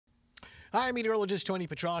Hi, meteorologist Tony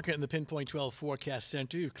Petrarca in the Pinpoint 12 Forecast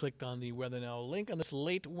Center. You've clicked on the Weather Now link. On this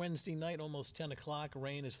late Wednesday night, almost 10 o'clock,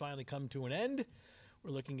 rain has finally come to an end.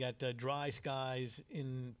 We're looking at dry skies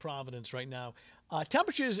in Providence right now.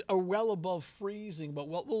 Temperatures are well above freezing, but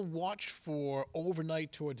what we'll watch for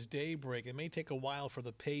overnight towards daybreak, it may take a while for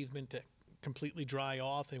the pavement to completely dry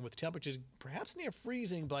off, and with temperatures perhaps near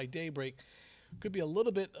freezing by daybreak, could be a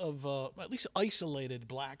little bit of at least isolated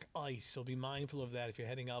black ice, so be mindful of that if you're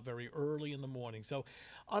heading out very early in the morning. So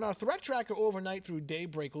on our threat tracker overnight through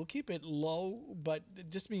daybreak, we'll keep it low, but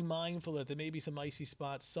just be mindful that there may be some icy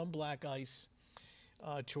spots, some black ice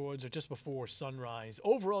towards or just before sunrise.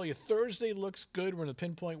 Overall, your Thursday looks good. We're in a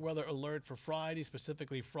pinpoint weather alert for Friday,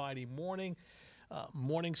 specifically Friday morning.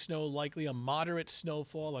 Morning snow, likely a moderate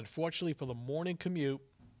snowfall, unfortunately, for the morning commute.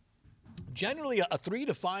 Generally a 3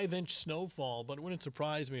 to 5 inch snowfall, but it wouldn't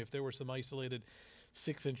surprise me if there were some isolated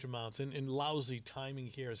 6-inch amounts. And lousy timing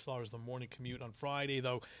here as far as the morning commute on Friday,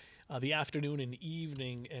 though the afternoon and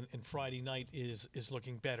evening and Friday night is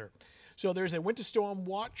looking better. So there's a winter storm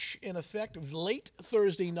watch in effect late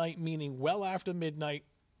Thursday night, meaning well after midnight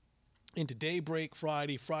into daybreak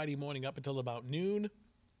Friday morning up until about noon.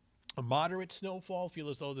 A moderate snowfall, feel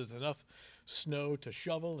as though there's enough snow to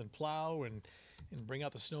shovel and plow and bring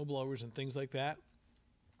out the snow blowers and things like that.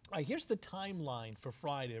 All right, here's the timeline for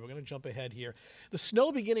Friday. We're going to jump ahead here. The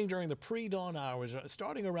snow beginning during the pre-dawn hours,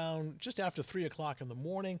 starting around just after 3 o'clock in the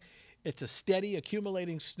morning. It's a steady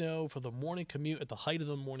accumulating snow for the morning commute at the height of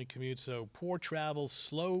the morning commute, so poor travel,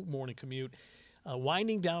 slow morning commute,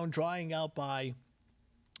 winding down, drying out by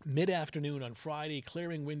mid-afternoon on Friday,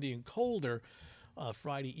 clearing, windy, and colder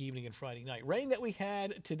Friday evening and Friday night. Rain that we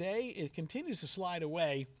had today, it continues to slide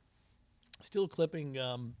away, still clipping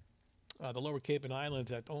the lower Cape and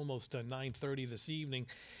Islands at almost 9:30 this evening.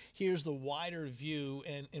 Here's the wider view,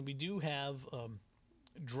 and we do have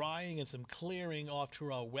drying and some clearing off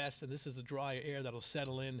to our west, and this is the drier air that'll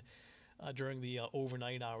settle in during the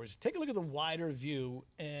overnight hours. Take a look at the wider view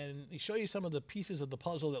and show you some of the pieces of the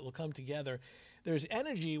puzzle that will come together. There's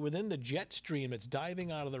energy within the jet stream that's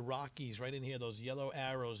diving out of the Rockies right in here, those yellow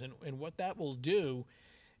arrows, and what that will do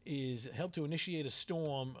is help to initiate a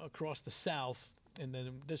storm across the south, and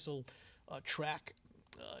then this will track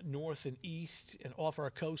north and east and off our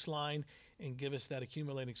coastline and give us that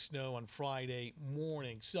accumulating snow on Friday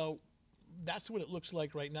morning. So that's what it looks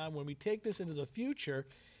like right now. When we take this into the future,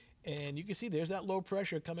 and you can see there's that low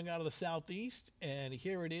pressure coming out of the southeast, and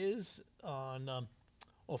here it is on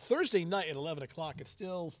Thursday night at 11 o'clock. It's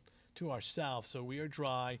still to our south, so we are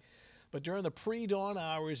dry. But during the pre-dawn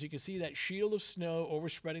hours, you can see that shield of snow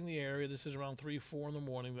overspreading the area. This is around 3, 4 in the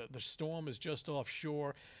morning. The storm is just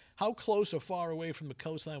offshore. How close or far away from the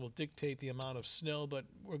coastline will dictate the amount of snow, but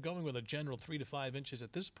we're going with a general 3 to 5 inches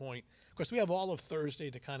at this point. Of course, we have all of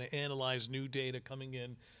Thursday to kind of analyze new data coming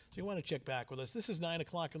in, so you want to check back with us. This is 9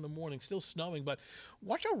 o'clock in the morning, still snowing, but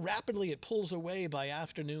watch how rapidly it pulls away by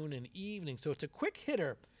afternoon and evening. So it's a quick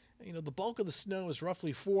hitter. You know, the bulk of the snow is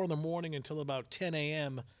roughly 4 in the morning until about 10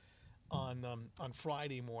 a.m. on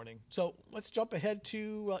Friday morning. So let's jump ahead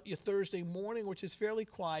to your Thursday morning, which is fairly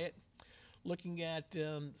quiet. Looking at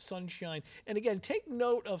sunshine. And again, take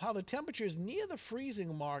note of how the temperature is near the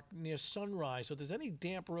freezing mark near sunrise. So if there's any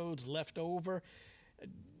damp roads left over,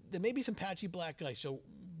 there may be some patchy black ice. So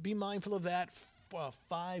be mindful of that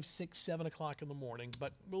 5, 6, 7 o'clock in the morning.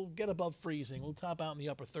 But we'll get above freezing. We'll top out in the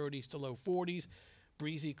upper 30s to low 40s.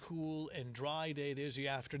 Breezy, cool, and dry day. There's the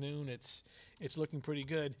afternoon. It's looking pretty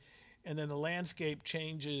good. And then the landscape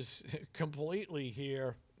changes completely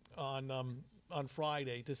here on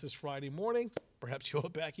Friday. This is Friday morning, perhaps your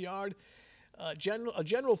backyard. A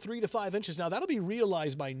general 3 to 5 inches. Now, that'll be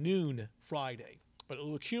realized by noon Friday, but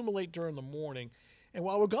it'll accumulate during the morning. And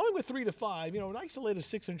while we're going with 3 to 5, an isolated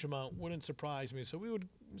 6-inch amount wouldn't surprise me. So we would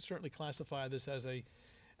certainly classify this as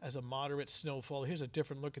a moderate snowfall. Here's a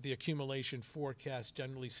different look at the accumulation forecast,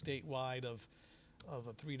 generally statewide of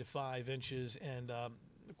 3 to 5 inches. And,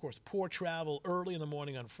 of course, poor travel early in the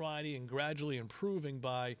morning on Friday and gradually improving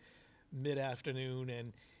by mid-afternoon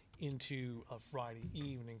and into Friday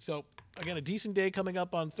evening. So, again, a decent day coming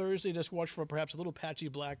up on Thursday. Just watch for perhaps a little patchy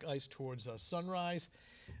black ice towards sunrise.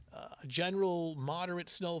 A general moderate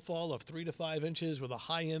snowfall of 3 to 5 inches with a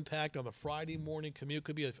high impact on the Friday morning commute.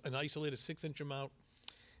 Could be an isolated 6-inch amount.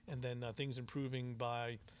 And then things improving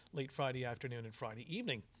by late Friday afternoon and Friday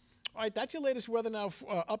evening. All right, that's your latest Weather Now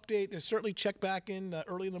update. Certainly check back in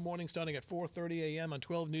early in the morning starting at 4:30 a.m. on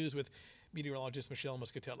 12 News with meteorologist Michelle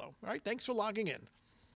Muscatello. All right, thanks for logging in.